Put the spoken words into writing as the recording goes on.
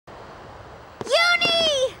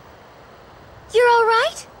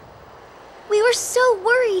so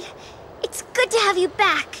worried. It's good to have you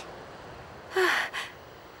back.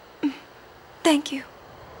 Thank you.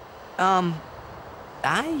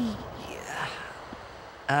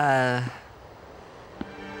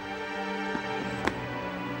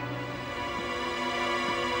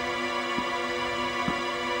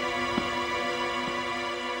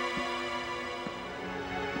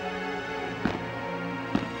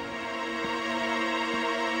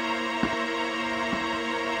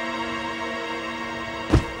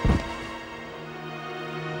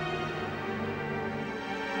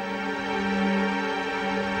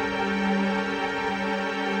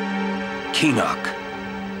 Enoch.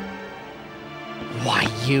 Why,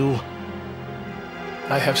 you?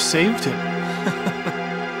 I have saved him.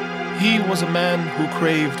 He was a man who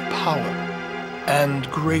craved power. And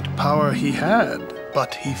great power he had,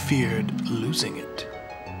 but he feared losing it.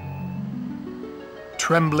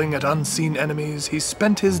 Trembling at unseen enemies, he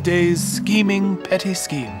spent his days scheming petty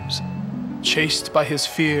schemes, chased by his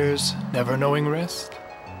fears, never knowing rest.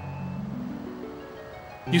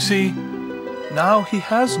 You see, now he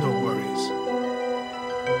has no worries.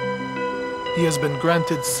 He has been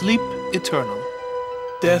granted sleep eternal.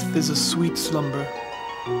 Death is a sweet slumber.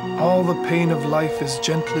 All the pain of life is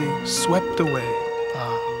gently swept away.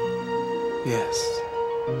 Ah, yes.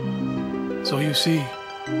 So you see,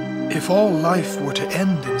 if all life were to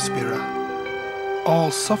end in Spira,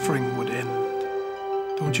 all suffering would end.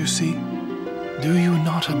 Don't you see? Do you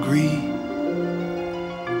not agree?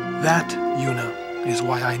 That, Yuna, is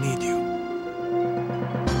why I need you.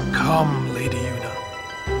 Come, Lady Yuna.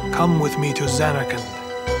 Come with me to Zanarkand,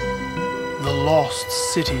 the lost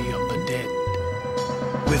city of the dead.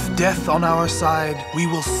 With death on our side, we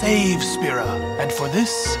will save Spira, and for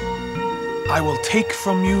this, I will take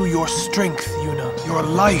from you your strength, Yuna, your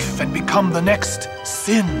life, and become the next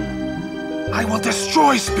Sin. I will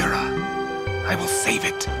destroy Spira. I will save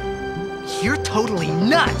it. You're totally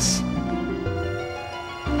nuts!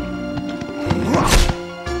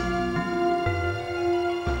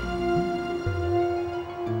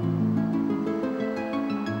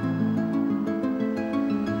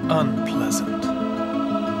 Unpleasant.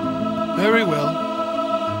 Very well.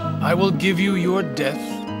 I will give you your death.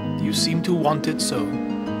 You seem to want it so.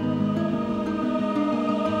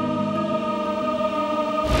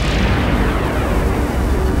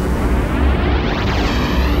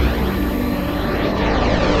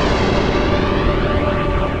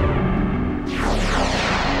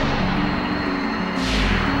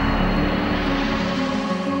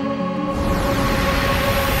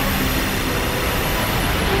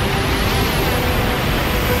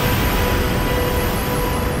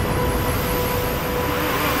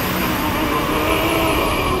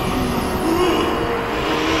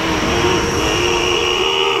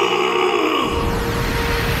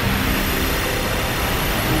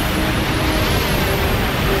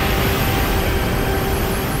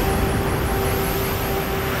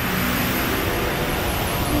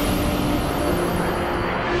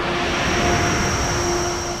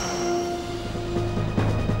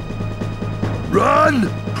 Run!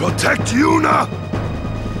 Protect Yuna!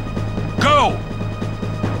 Go!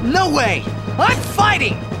 No way! I'm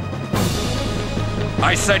fighting!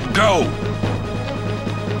 I said go!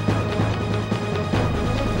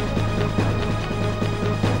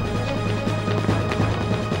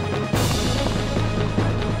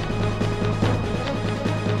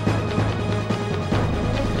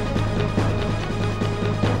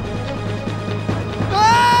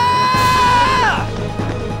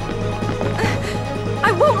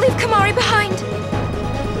 I won't leave Kamari behind!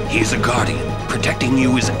 He's a guardian. Protecting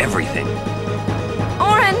you is everything.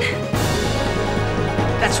 Oren!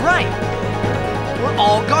 That's right! We're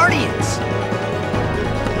all guardians!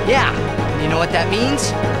 Yeah, you know what that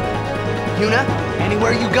means? Yuna,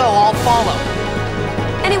 anywhere you go, I'll follow.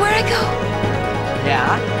 Anywhere I go?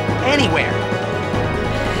 Yeah, anywhere.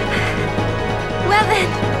 Well then,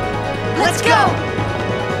 let's go!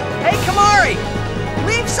 Hey, Kamari!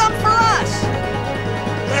 Leave some for us!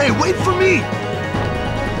 Hey, wait for me!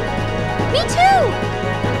 Me too!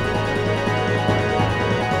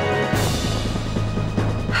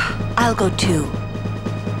 I'll go too.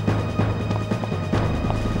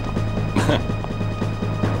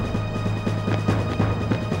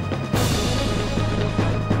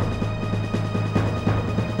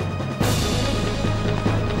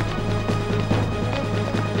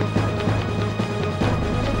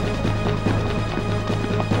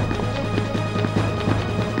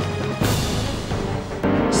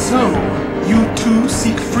 So, you too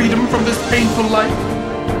seek freedom from this painful life?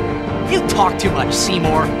 You talk too much,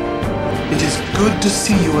 Seymour. It is good to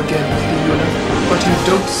see you again, Lady Yuna, but you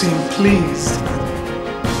don't seem pleased.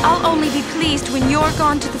 I'll only be pleased when you're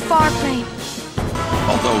gone to the far plane.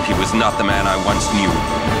 Although he was not the man I once knew,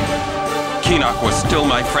 Keenock was still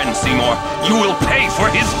my friend, Seymour. You will pay for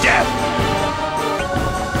his death!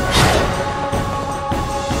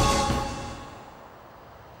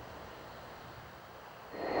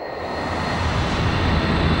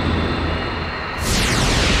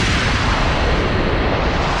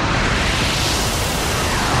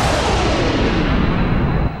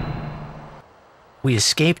 We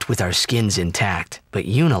escaped with our skins intact, but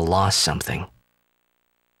Yuna lost something.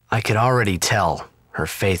 I could already tell her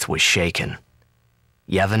faith was shaken.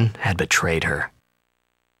 Yevon had betrayed her.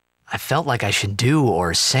 I felt like I should do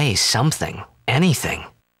or say something, anything.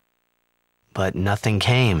 But nothing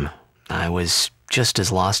came. I was just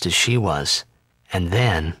as lost as she was. And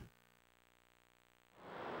then...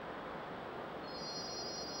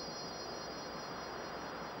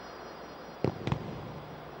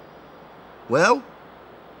 Well?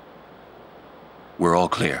 We're all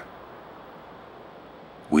clear.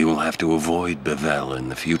 We will have to avoid Bevel in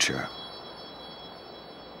the future.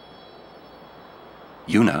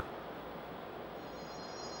 Yuna?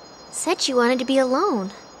 Said you wanted to be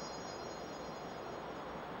alone.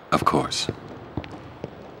 Of course.